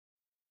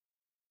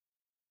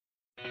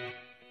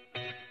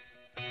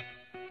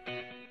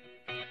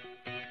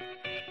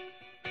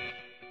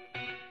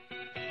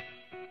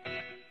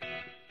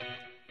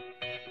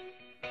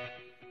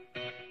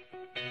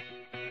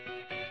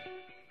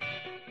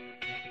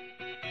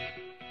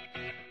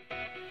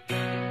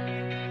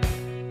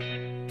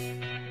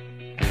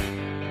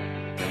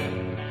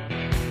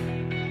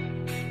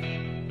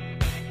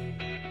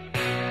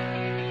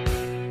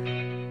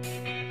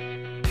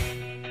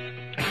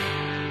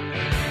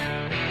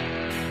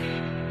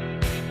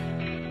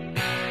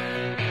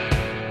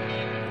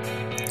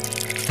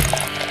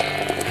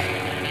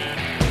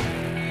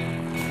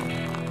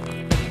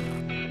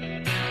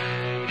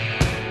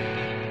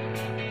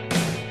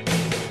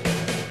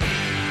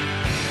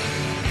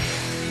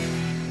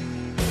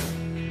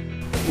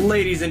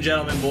Ladies and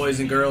gentlemen, boys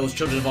and girls,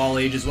 children of all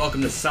ages,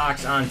 welcome to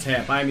Sox on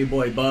Tap. I'm your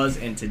boy Buzz,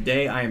 and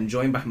today I am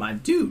joined by my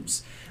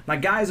dudes. My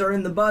guys are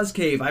in the Buzz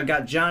Cave. I've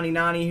got Johnny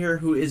Nani here,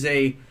 who is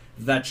a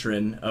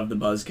veteran of the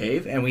Buzz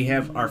Cave, and we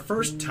have our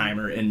first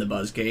timer in the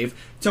Buzz Cave,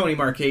 Tony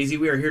Marchese.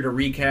 We are here to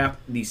recap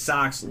the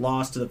Sox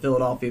loss to the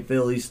Philadelphia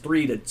Phillies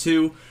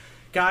 3-2.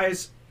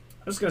 Guys,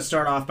 I'm just going to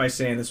start off by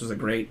saying this was a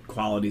great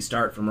quality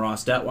start from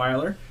Ross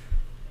Detweiler.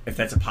 If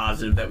that's a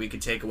positive that we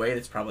could take away,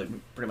 that's probably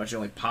pretty much the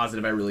only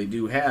positive I really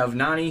do have.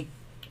 Nani,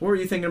 what were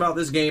you thinking about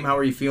this game? How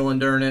are you feeling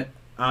during it?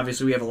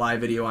 Obviously, we have a live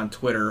video on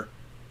Twitter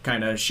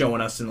kind of showing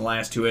us in the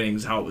last two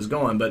innings how it was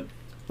going, but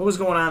what was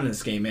going on in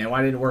this game, man?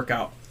 Why didn't it work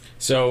out?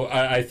 So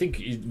I think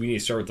we need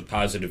to start with the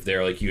positive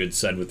there, like you had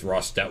said with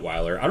Ross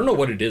Detweiler. I don't know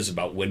what it is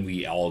about when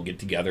we all get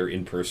together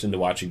in person to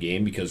watch a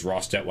game, because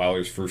Ross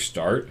Detweiler's first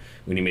start,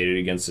 when he made it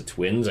against the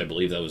Twins, I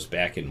believe that was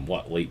back in,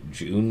 late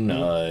June,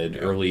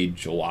 early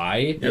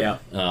July? Yeah.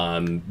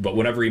 But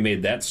whenever he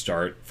made that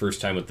start,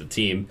 first time with the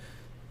team,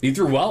 he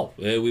threw well.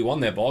 We won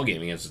that ball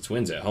game against the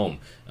Twins at home.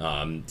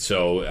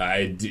 So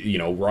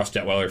Ross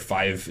Detweiler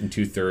 5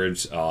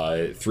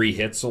 2/3, 3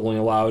 hits only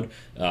allowed,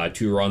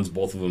 2 runs,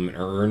 both of them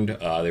earned.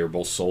 They were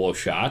both solo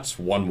shots,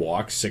 1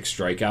 walk, 6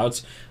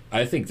 strikeouts.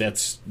 I think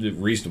that's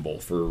reasonable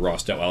for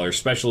Ross Detweiler,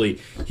 especially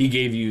he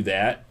gave you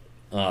that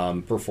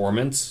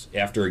performance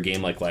after a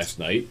game like last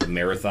night, the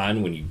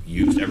marathon, when you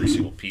used every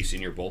single piece in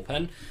your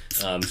bullpen.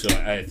 So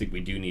I think we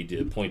do need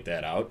to point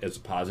that out as a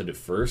positive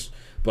first.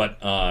 But,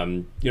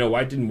 why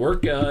it didn't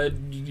work,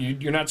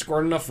 you're not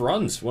scoring enough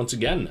runs. Once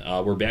again,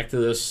 we're back to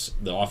this.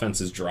 The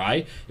offense is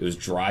dry. It was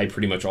dry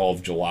pretty much all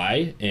of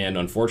July, and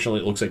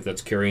unfortunately it looks like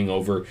that's carrying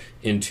over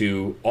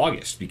into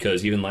August,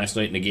 because even last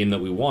night in the game that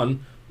we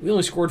won, we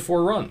only scored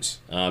 4 runs.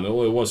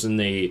 It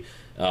wasn't a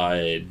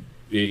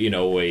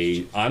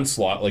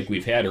onslaught like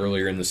we've had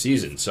earlier in the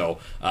season. So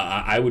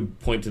I would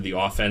point to the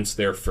offense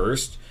there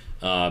first.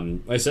 Like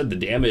I said, the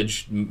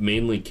damage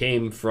mainly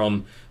came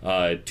from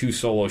 2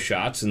 solo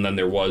shots, and then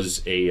there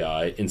was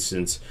a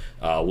instance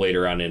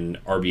later on in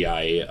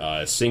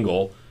RBI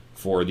single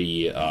for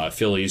the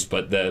Phillies,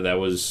 but that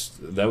was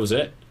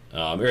it.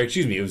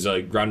 It was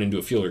ground into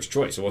a fielder's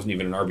choice. It wasn't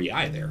even an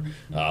RBI there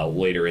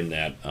later in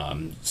that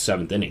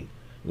 7th inning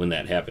when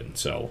that happened.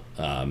 So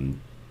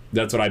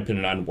that's what I'd pin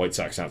it on. White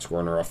Sox not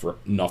scoring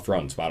enough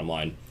runs, bottom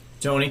line.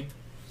 Tony?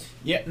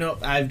 Yeah, no,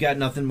 I've got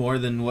nothing more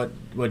than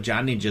what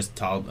Johnny just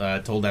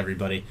told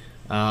everybody.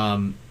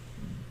 The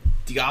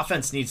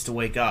offense needs to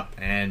wake up,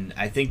 and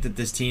I think that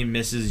this team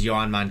misses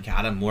Yoan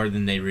Moncada more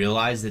than they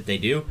realize that they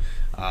do.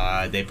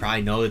 They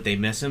probably know that they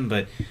miss him,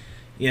 but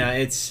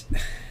it's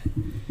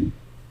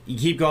you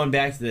keep going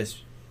back to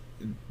this.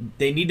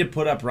 They need to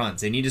put up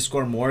runs. They need to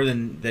score more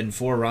than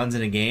 4 runs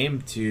in a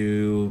game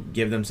to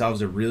give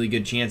themselves a really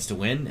good chance to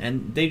win,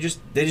 and they just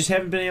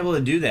haven't been able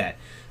to do that.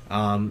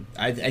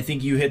 I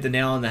think you hit the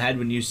nail on the head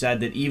when you said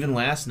that even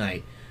last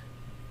night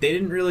they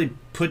didn't really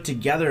put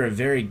together a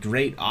very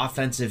great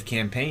offensive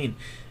campaign,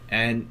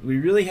 and we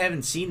really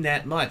haven't seen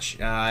that much.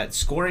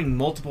 Scoring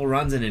multiple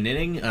runs in an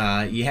inning,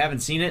 you haven't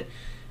seen it.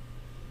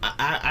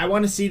 I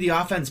want to see the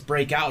offense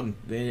break out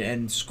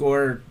and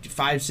score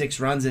 5-6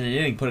 runs in an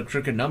inning, put a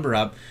crooked number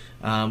up.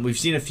 We've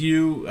seen a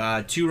few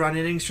 2-run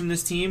innings from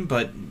this team,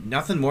 but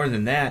nothing more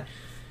than that.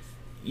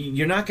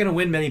 You're not going to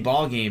win many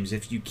ball games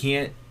if you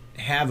can't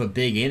have a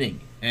big inning,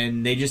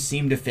 and they just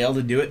seem to fail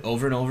to do it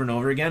over and over and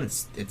over again.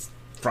 It's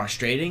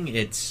frustrating.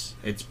 It's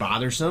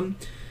bothersome,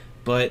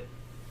 but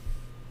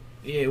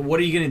what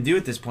are you going to do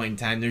at this point in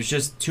time? There's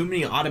just too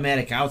many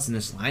automatic outs in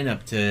this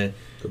lineup to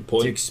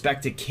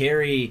expect to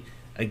carry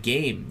a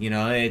game.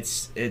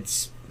 It's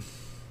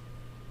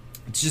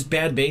just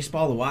bad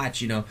baseball to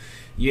watch.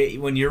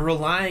 When you're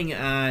relying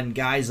on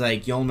guys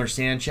like Yolmer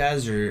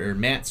Sanchez or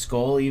Matt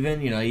Skoll,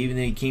 even though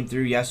he came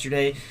through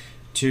yesterday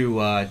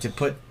to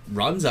put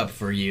runs up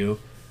for you,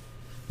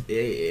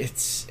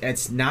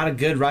 it's not a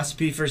good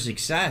recipe for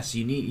success.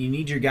 You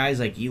need your guys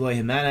like Eloy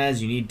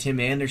Jimenez, you need Tim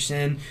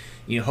Anderson,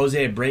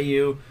 Jose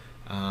Abreu,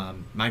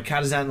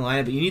 Moncada's not in the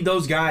lineup, but you need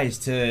those guys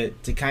to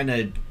kind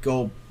of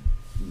go,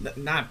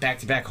 not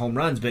back-to-back home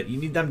runs, but you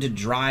need them to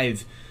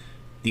drive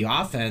the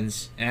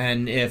offense,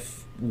 and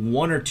if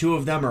 1 or 2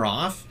 of them are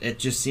off, it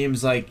just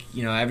seems like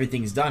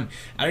everything's done.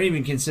 I don't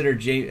even consider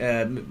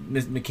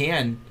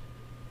McCann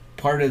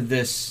part of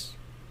this.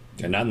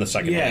 And not in the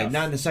second half. Yeah,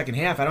 not in the second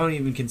half. I don't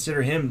even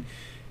consider him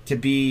to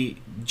be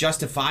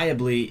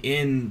justifiably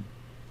in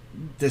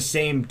the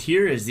same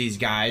tier as these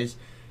guys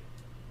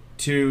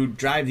to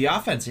drive the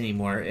offense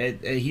anymore.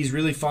 He's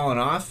really fallen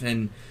off,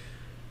 and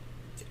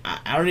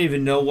I don't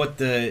even know what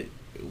the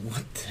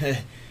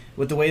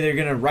way they're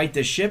going to right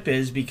the ship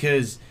is,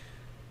 because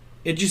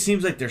it just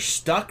seems like they're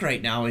stuck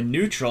right now in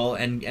neutral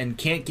and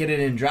can't get it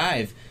in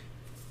drive.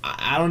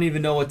 I don't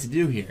even know what to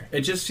do here.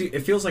 It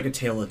feels like a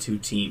tale of two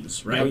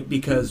teams, right? Yep.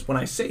 Because when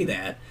I say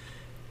that,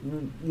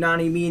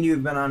 Nani, me and you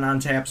have been on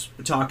Taps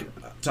talking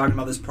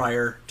about this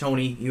prior.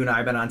 Tony, you and I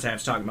have been on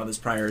Taps talking about this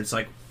prior. It's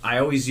like I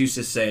always used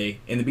to say,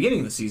 in the beginning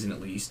of the season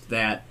at least,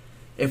 that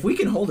if we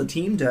can hold a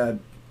team to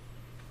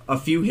a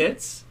few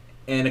hits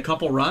and a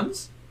couple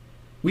runs,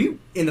 we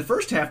in the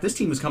first half, this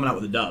team was coming out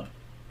with a dub.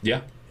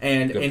 Yeah.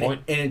 And Good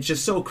point. and it's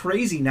just so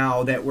crazy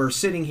now that we're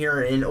sitting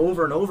here and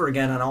over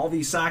again on all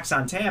these Sox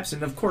on Taps,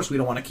 and of course we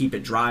don't want to keep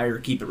it dry or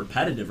keep it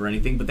repetitive or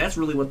anything, but that's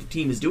really what the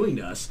team is doing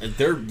to us.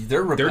 They're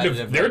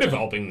repetitive. They're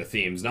developing the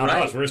themes, not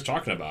Right. us. We're just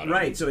talking about it.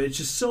 Right. So it's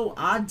just so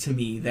odd to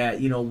me that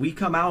we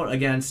come out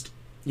against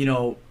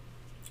the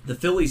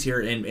Phillies here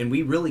and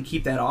we really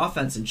keep that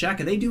offense in check,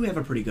 and they do have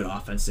a pretty good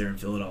offense there in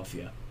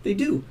Philadelphia. They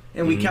do,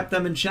 and we kept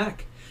them in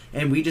check.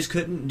 And we just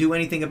couldn't do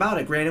anything about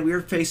it. Granted, we were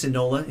facing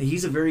Nola.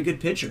 He's a very good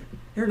pitcher.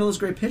 Aaron Nola's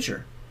a great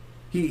pitcher.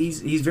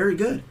 He's very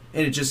good.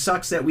 And it just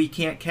sucks that we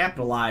can't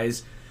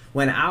capitalize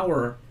when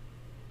our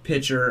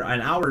pitcher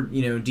and our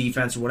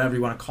defense or whatever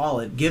you want to call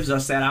it gives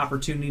us that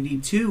opportunity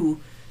to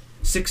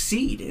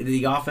succeed.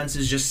 The offense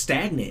is just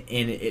stagnant,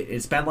 and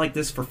it's been like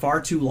this for far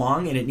too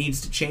long, and it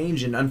needs to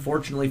change. And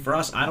unfortunately for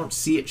us, I don't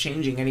see it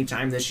changing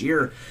anytime this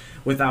year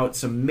without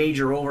some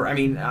major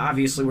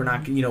obviously we're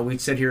not, we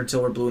sit here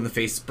until we're blue in the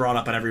face, brought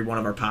up on every one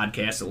of our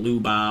podcasts, Lou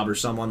Bob or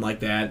someone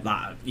like that,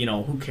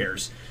 who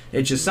cares?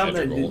 It's just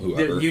something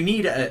that you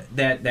need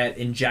that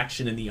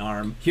injection in the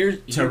arm to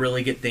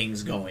really get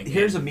things going.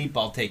 Here's a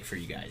meatball take for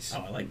you guys.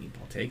 Oh, I like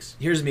meatball takes.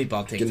 Here's a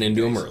meatball take. Getting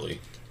into them early.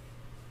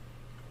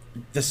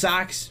 The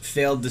Sox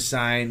failed to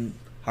sign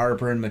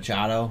Harper and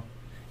Machado,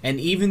 and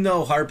even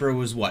though Harper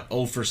was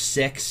 0 for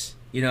 6,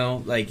 he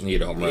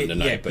hit a home run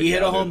tonight. He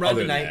hit a home run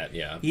tonight.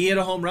 He hit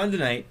a home run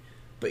tonight.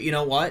 But you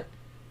know what?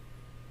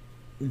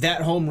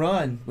 That home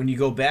run, when you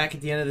go back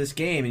at the end of this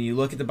game and you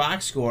look at the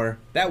box score,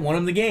 that won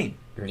him the game.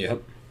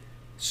 Yep.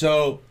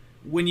 So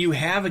when you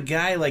have a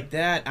guy like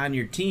that on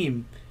your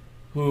team,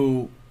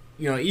 who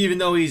even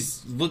though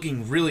he's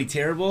looking really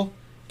terrible,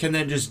 can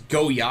then just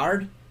go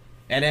yard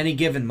at any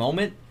given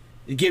moment,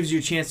 it gives you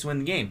a chance to win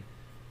the game.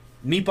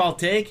 Meatball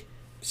take,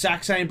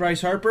 Sox sign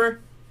Bryce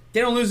Harper,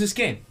 they don't lose this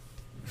game.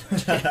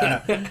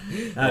 I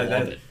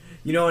love it.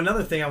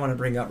 Another thing I want to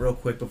bring up real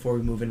quick before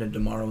we move into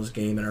tomorrow's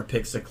game and our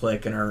picks to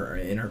click and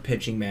our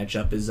pitching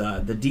matchup is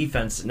the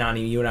defense.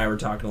 Nani, you and I were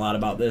talking a lot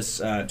about this.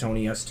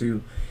 Tony, us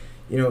too.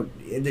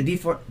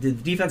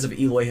 The defense of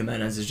Eloy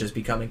Jimenez is just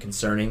becoming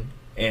concerning,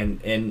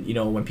 and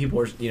when people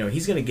are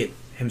he's going to get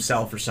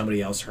himself or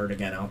somebody else hurt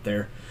again out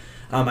there.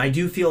 I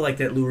do feel like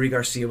that Lurie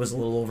Garcia was a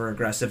little over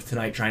aggressive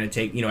tonight, trying to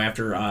take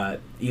after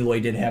Eloy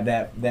did have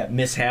that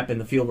mishap in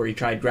the field where he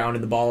tried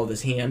grounding the ball with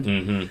his hand.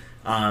 Mm-hmm.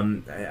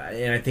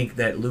 And I think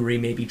that Lurie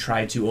maybe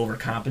tried to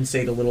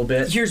overcompensate a little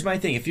bit. Here's my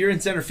thing: if you're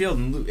in center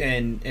field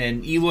and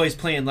Eloy's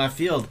playing left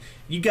field,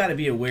 you got to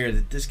be aware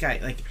that this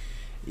guy,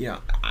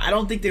 I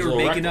don't think they were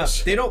making reckless.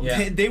 up. They don't.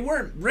 Yeah. They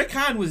weren't. Rick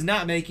Hahn was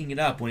not making it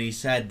up when he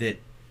said that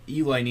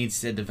Eloy needs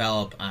to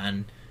develop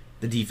on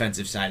the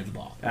defensive side of the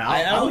ball.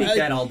 I'll eat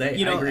that all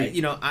day. I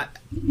agree.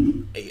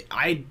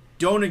 I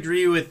don't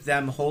agree with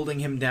them holding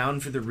him down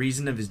for the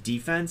reason of his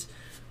defense,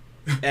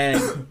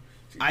 and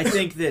I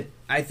think that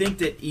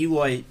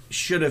Eloy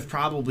should have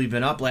probably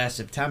been up last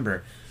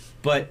September,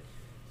 but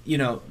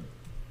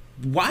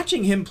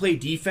watching him play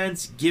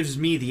defense gives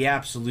me the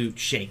absolute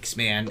shakes,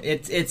 man.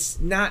 It's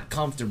not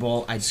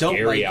comfortable. I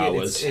don't like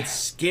it. It's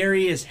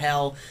scary as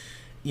hell.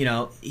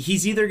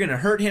 He's either going to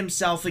hurt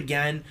himself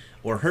again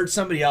or hurt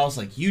somebody else,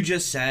 like you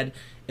just said.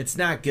 It's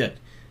not good.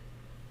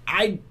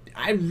 I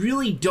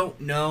really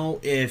don't know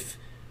if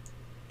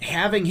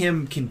having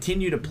him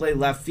continue to play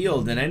left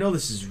field, and I know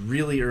this is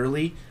really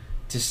early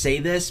to say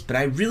this, but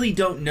I really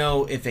don't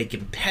know if a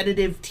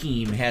competitive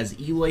team has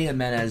Eloy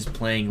Jimenez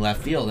playing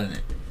left field in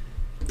it.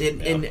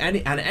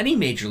 On any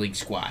major league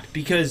squad,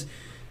 because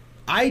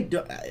I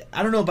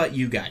don't know about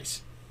you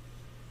guys.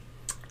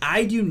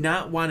 I do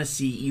not want to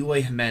see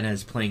Eloy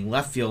Jimenez playing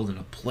left field in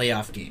a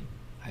playoff game.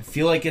 I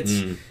feel like it's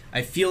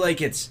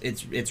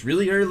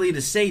really early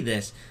to say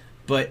this,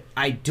 but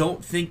I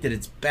don't think that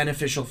it's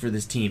beneficial for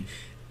this team.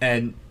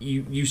 And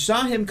you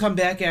saw him come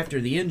back after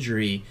the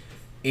injury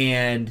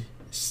and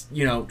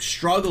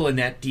struggle in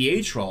that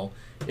DH role.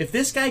 If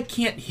this guy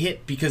can't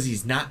hit because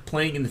he's not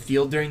playing in the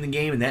field during the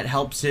game and that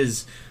helps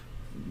his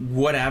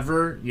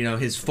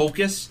his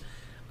focus,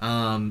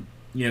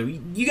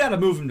 you got to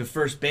move him to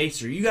first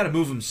base or you got to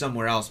move him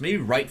somewhere else. Maybe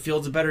right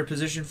field's a better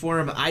position for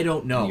him. I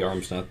don't know. The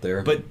arm's not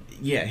there. But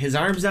yeah, his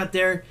arm's not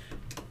there.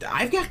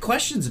 I've got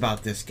questions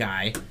about this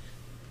guy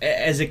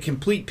as a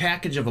complete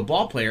package of a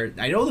ball player.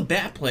 I know the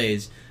bat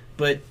plays,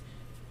 but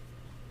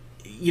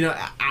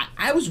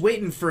I was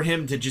waiting for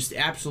him to just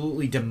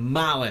absolutely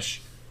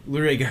demolish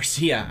Lurie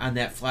Garcia on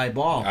that fly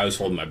ball. I was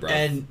holding my breath.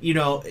 And,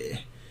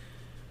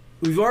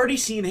 we've already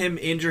seen him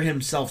injure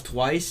himself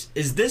twice.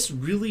 Is this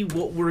really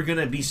what we're going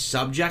to be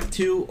subject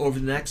to over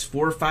the next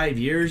 4 or 5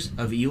 years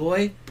of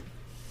Eloy?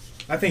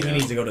 I think he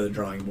needs to go to the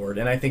drawing board,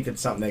 and I think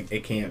that's something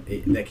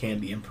that can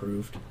be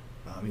improved.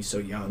 He's so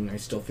young. I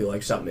still feel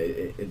like something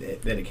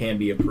that it can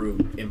be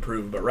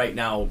improved. But right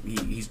now,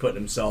 he's putting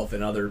himself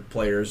and other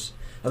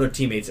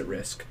teammates at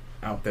risk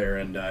out there,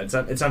 and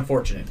it's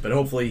unfortunate. But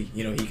hopefully,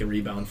 he can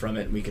rebound from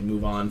it, and we can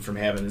move on from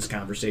having this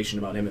conversation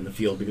about him in the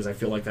field, because I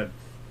feel like that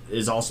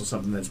is also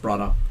something that's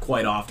brought up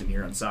quite often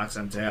here on Sox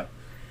on Tap.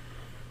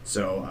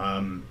 So,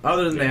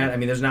 other than that, I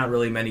mean, there's not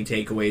really many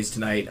takeaways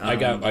tonight. I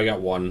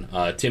got one.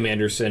 Tim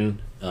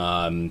Anderson, 3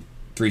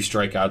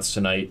 strikeouts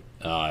tonight.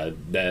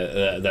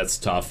 That's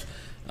tough.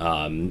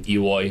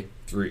 Eloy,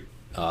 2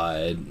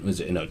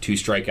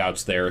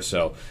 strikeouts there.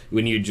 So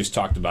when you just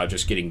talked about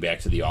just getting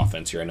back to the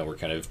offense here, I know we're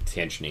kind of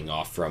tensioning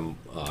off from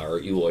our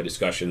Eloy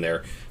discussion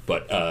there,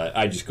 but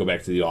I just go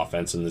back to the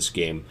offense in this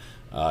game.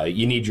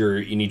 You need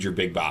your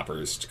big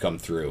boppers to come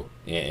through,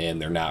 and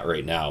they're not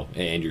right now,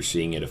 and you're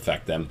seeing it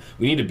affect them.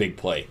 We need a big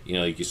play.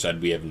 Like you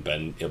said, we haven't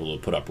been able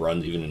to put up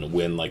runs, even in a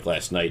win like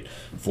last night.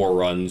 4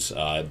 runs,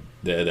 that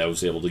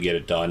was able to get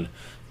it done.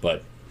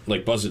 But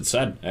like Buzz had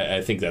said,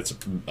 I think that's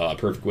a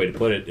perfect way to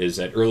put it, is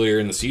that earlier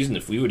in the season,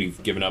 if we would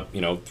have given up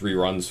 3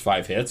 runs,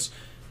 5 hits,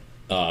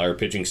 our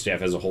pitching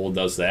staff as a whole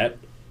does that,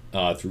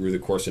 through the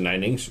course of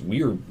 9 innings,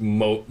 we are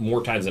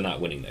more times than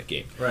not winning that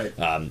game. Right.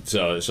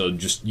 So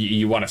just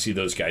you want to see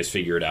those guys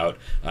figure it out.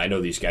 I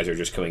know these guys are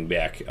just coming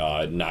back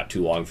not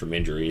too long from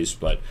injuries,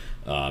 but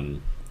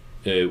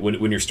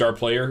when your star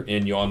player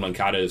and Yoan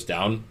Moncada is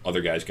down,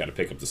 other guys got to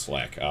pick up the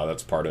slack.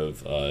 That's part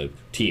of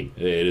team.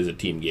 It is a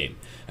team game.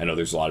 I know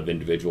there's a lot of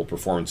individual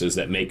performances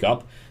that make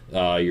up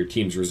your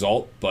team's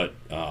result, but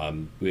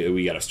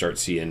we got to start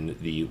seeing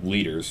the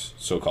leaders,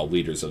 so-called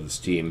leaders of this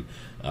team,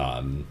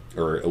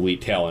 or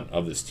elite talent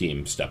of this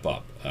team step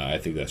up. I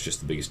think that's just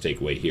the biggest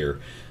takeaway here.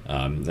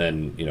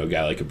 Then a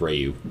guy like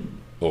Abreu,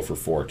 0 for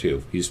 4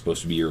 too. He's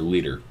supposed to be your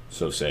leader,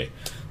 so say.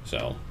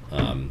 So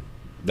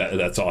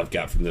that's all I've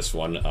got from this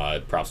one.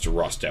 Props to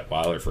Ross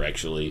Detweiler for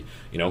actually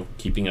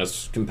keeping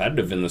us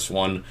competitive in this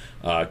one.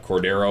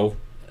 Cordero,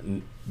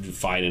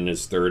 fine in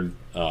his third,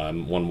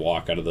 1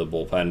 walk out of the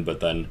bullpen, but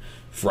then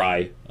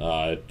Fry,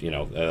 that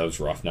was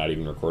rough, not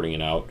even recording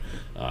it out.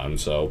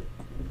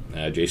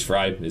 Jace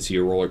Fry, is he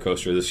a roller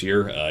coaster this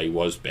year? He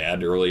was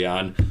bad early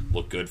on,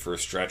 looked good for a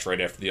stretch right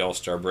after the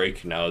All-Star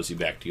break. Now is he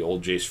back to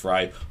old Jace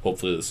Fry?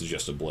 Hopefully this is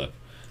just a blip.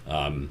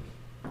 And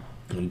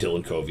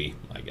Dylan Covey,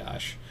 my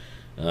gosh,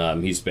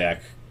 he's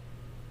back.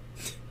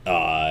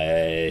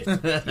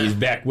 He's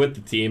back with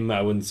the team.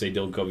 I wouldn't say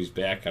Dylan Covey's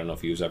back. I don't know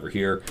if he was ever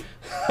here.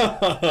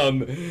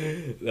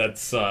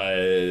 That's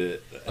I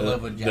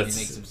love when Johnny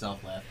makes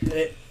himself laugh.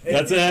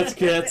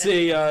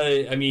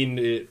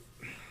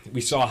 We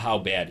saw how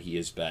bad he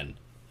has been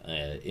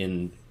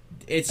in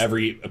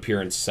every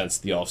appearance since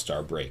the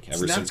All-Star break.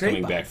 Ever since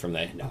coming back from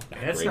that, not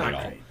great at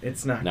all.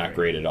 It's not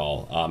great at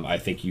all. I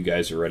think you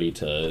guys are ready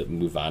to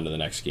move on to the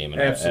next game,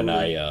 and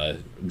I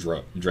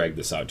dragged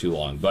this out too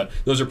long. But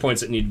those are points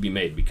that need to be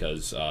made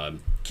because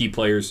key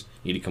players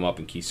need to come up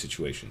in key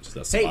situations.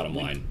 That's the bottom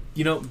line.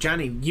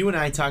 Johnny, you and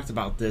I talked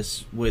about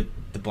this with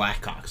the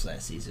Blackhawks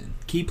last season.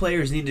 Key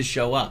players need to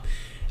show up.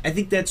 I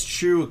think that's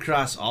true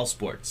across all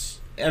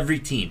sports, every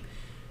team.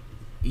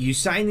 You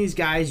sign these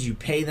guys, you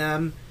pay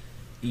them,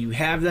 you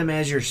have them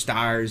as your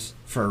stars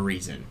for a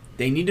reason.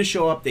 They need to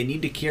show up. They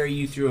need to carry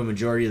you through a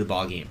majority of the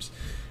ball games.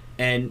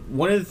 And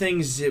one of the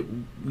things that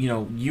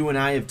you and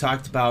I have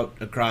talked about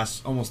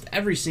across almost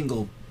every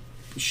single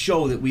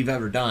show that we've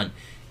ever done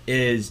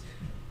is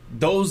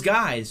those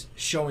guys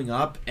showing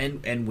up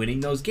and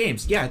winning those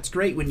games. Yeah, it's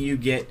great when you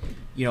get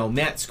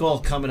Matt Skull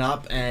coming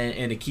up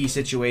in a key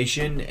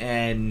situation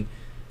and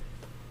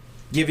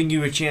giving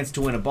you a chance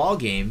to win a ball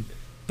game.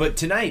 But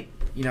tonight,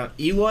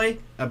 Eloy,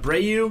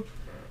 Abreu,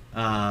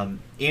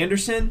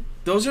 Anderson,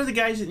 those are the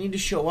guys that need to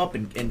show up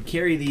and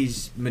carry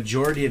these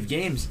majority of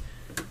games.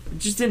 It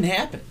just didn't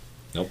happen.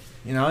 Nope.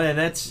 And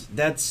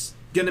that's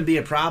going to be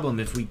a problem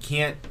if we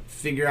can't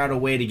figure out a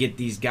way to get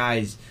these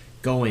guys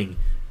going,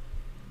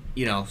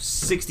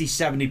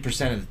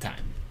 60-70% of the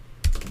time.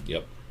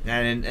 Yep.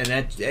 And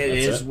it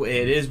is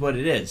what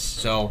it is.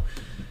 So,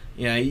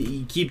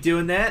 you keep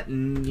doing that,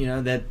 and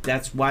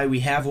that's why we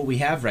have what we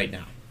have right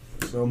now.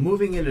 So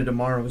moving into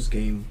tomorrow's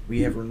game,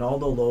 we have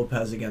Ronaldo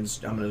Lopez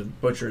against, I'm going to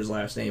butcher his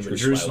last name, but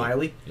Drew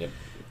Smiley. Yep.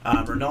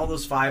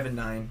 Ronaldo's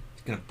 5-9.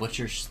 He's going to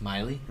butcher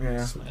Smiley?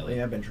 Yeah, Smiley.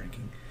 Yeah, I've been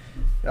drinking.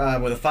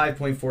 With a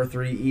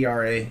 5.43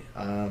 ERA.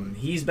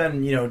 He's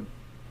been,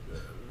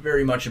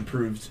 very much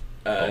improved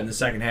in the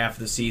second half of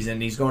the season.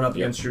 He's going up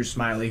against Drew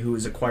Smiley, who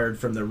was acquired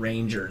from the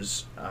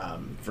Rangers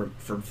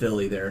from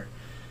Philly there.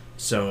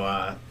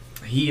 So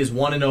he is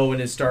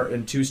 1-0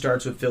 in 2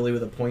 starts with Philly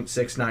with a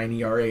 .69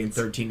 ERA and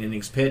 13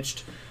 innings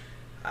pitched.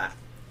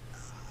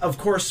 Of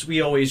course,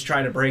 we always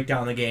try to break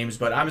down the games,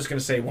 but I'm just going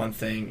to say one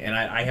thing, and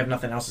I have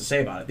nothing else to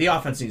say about it. The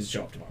offense needs to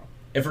show up tomorrow.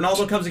 If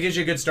Ronaldo comes and gives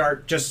you a good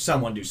start, just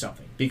someone do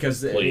something.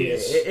 Because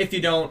if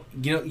you don't,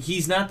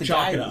 he's not the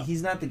chalk guy. it up.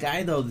 He's not the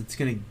guy though that's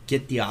going to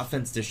get the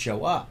offense to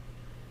show up.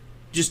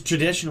 Just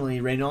traditionally,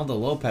 Reynaldo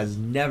Lopez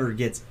never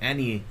gets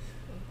any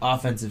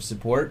offensive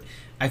support.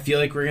 I feel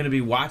like we're going to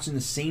be watching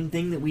the same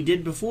thing that we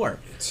did before.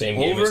 Same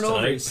game over as and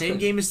over. tonight. Same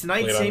game as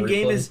tonight. Played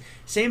on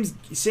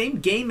Same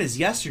game as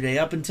yesterday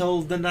up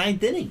until the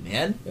 9th inning.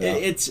 Man, Yeah.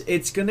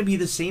 it's going to be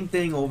the same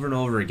thing over and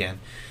over again.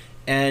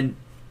 And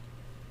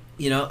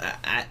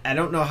I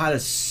don't know how to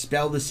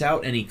spell this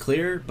out any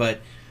clearer, but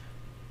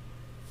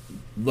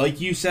like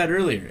you said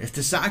earlier, if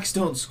the Sox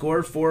don't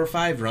score 4 or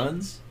 5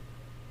 runs,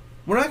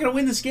 We're not going to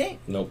win this game.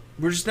 Nope.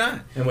 We're just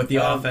not. And with the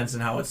offense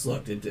and how it's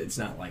looked, it's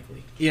not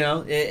likely. You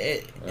know,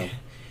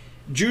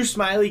 Drew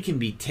Smiley can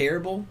be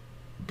terrible,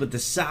 but the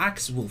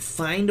Sox will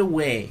find a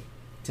way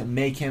to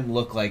make him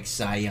look like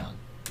Cy Young.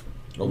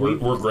 Well,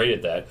 we're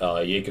great at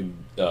that.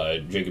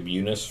 Jacob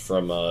Eunice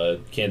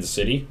from Kansas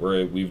City,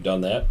 where we've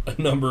done that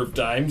a number of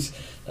times.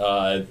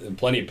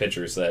 Plenty of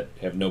pitchers that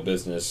have no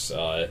business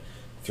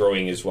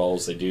throwing as well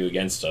as they do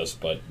against us,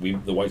 but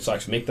the White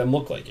Sox make them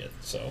look like it.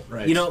 So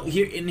Right. You know,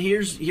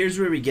 here's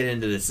where we get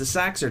into this. The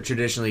Sox are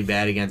traditionally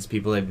bad against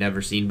people they've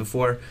never seen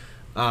before,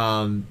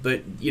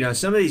 but you know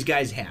some of these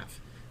guys have.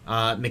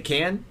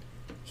 McCann,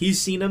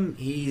 he's seen him.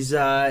 He's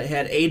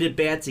had 8 at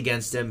bats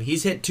against him.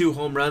 He's hit 2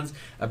 home runs.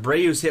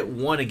 Abreu's hit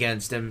 1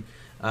 against him.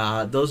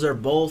 Those are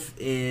both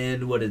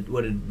in what did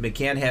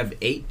McCann have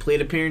 8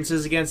 plate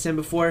appearances against him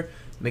before?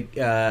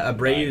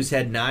 Abreu's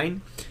had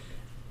 9.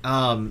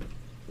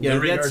 You know,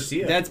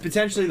 that's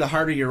potentially the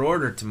heart of your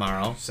order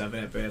tomorrow.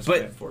 7 at bats,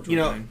 But 4 you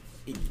know,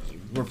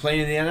 we're playing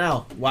in the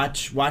NL.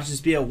 Watch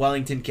this be a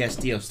Wellington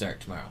Castillo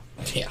start tomorrow.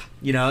 yeah,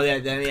 You know, I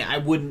mean, I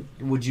wouldn't.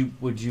 Would you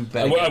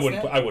bet against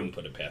that? I wouldn't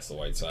put it past the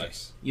White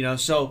Sox. You know,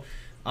 so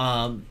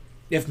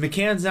if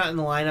McCann's not in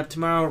the lineup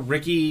tomorrow,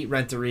 Ricky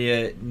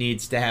Renteria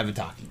needs to have a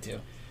talking to.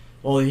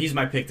 Well, he's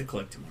my pick to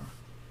click tomorrow.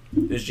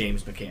 Is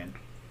James McCann.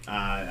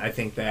 I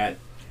think that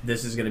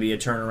this is going to be a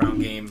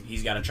turnaround game.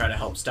 He's got to try to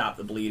help stop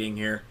the bleeding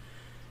here.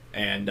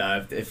 And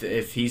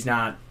if he's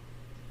not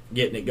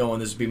getting it going,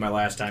 this will be my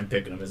last time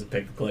picking him as a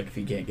pick to click if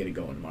he can't get it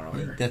going tomorrow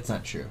here. That's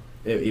not true.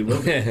 It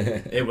will be.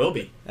 It will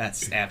be.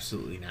 That's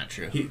absolutely not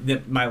true.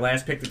 My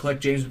last pick to click,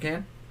 James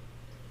McCann,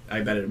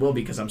 I bet it will be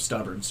because I'm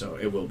stubborn, so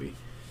it will be.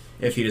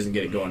 If he doesn't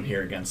get it going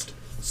here against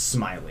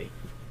Smiley.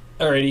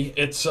 Alrighty,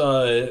 it's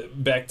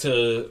back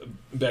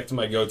to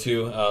my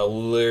go-to,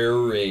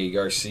 Larry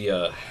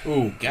Garcia.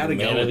 Ooh, gotta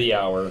Man of the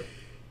hour.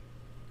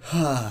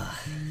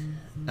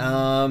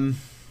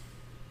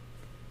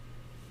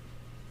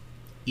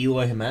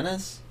 Eloy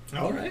Jimenez.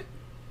 All right.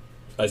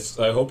 I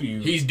hope you.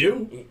 He's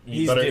due. You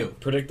He's better due.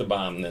 predict the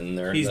bomb then.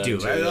 There. He's then due.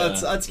 too,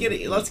 Let's get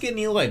an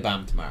Eloy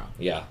bomb tomorrow.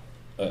 Yeah.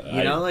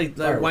 You know, like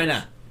why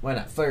not? Why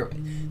not? Fireworks.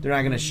 They're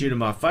not going to shoot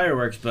him off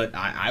fireworks, but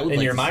I would. In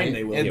like your to mind, see they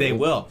it. will. And They they will.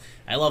 will.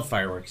 I love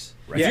fireworks.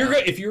 Right.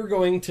 If you're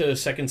going to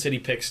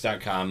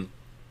secondcitypicks.com,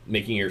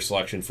 making your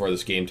selection for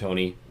this game,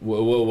 Tony,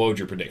 what would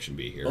your prediction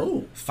be here?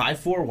 Oh.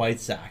 5-4 White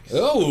Sox.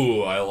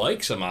 Oh, I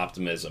like some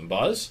optimism,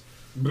 Buzz.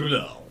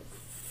 No.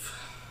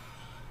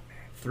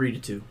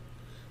 3-2.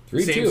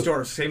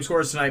 3-2. Same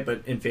scores tonight,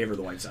 but in favor of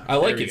the White Sox. I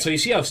like There we it. go. So you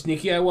see how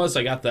sneaky I was?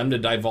 I got them to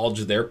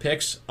divulge their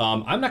picks.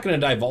 I'm not going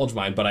to divulge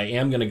mine, but I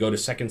am going to go to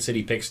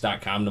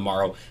secondcitypicks.com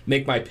tomorrow,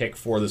 make my pick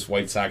for this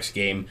White Sox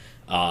game.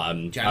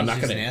 I'm not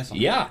just going an asshole.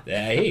 Yeah.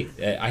 Hey,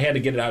 I had to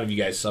get it out of you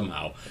guys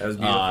somehow. That was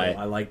beautiful.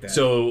 I like that.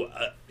 So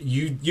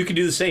you can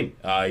do the same.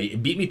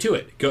 Beat me to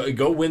it.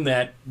 Go win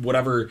that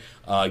whatever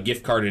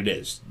gift card it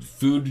is.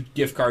 Food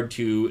gift card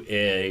to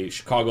a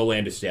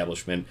Chicagoland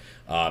establishment.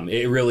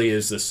 It really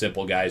is this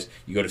simple, guys.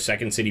 You go to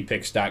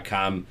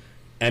secondcitypicks.com,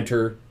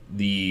 enter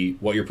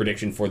what your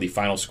prediction for the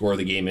final score of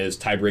the game is.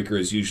 Tiebreaker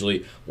is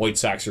usually White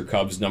Sox or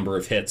Cubs number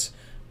of hits.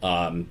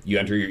 You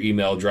enter your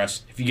email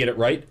address. If you get it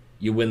right,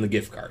 you win the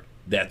gift card.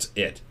 That's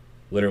it.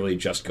 Literally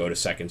just go to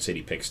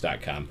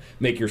secondcitypicks.com.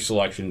 Make your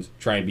selections.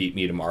 Try and beat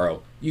me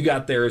tomorrow. You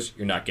got theirs.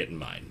 You're not getting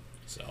mine.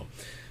 So,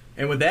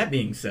 And with that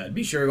being said,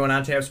 be sure to go on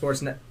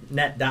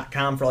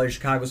tapsportsnet.com for all your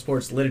Chicago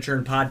sports literature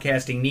and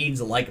podcasting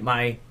needs. Like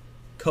my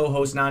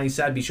co-host Nani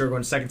said, be sure to go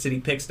to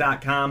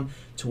secondcitypicks.com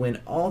to win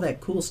all that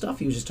cool stuff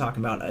he was just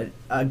talking about.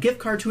 A gift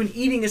card to an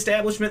eating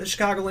establishment in the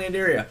Chicagoland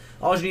area.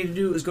 All you need to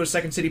do is go to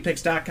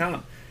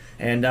secondcitypicks.com.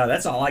 And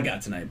that's all I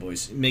got tonight,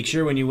 boys. Make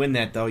sure when you win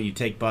that, though, you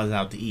take Buzz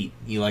out to eat.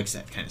 He likes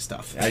that kind of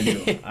stuff. I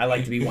do. I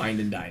like to be wined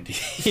and dined.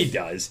 he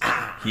does.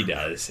 He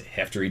does.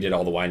 After he did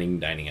all the whining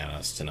and dining on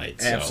us tonight.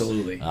 So,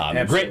 Absolutely.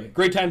 Absolutely.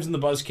 Great times in the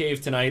Buzz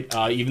Cave tonight.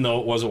 Even though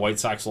it was a White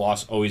Sox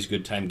loss, always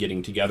good time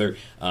getting together.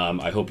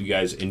 I hope you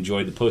guys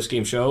enjoyed the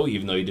post-game show,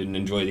 even though you didn't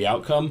enjoy the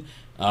outcome.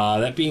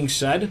 That being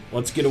said,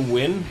 let's get a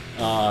win.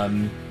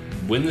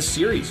 Win the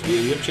series.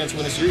 We have a chance to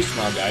win a series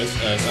tomorrow, guys.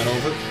 It's not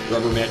over.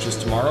 Rubber matches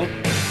tomorrow.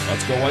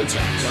 Let's go White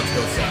Sox. Let's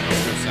go Sox.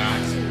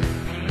 Sox.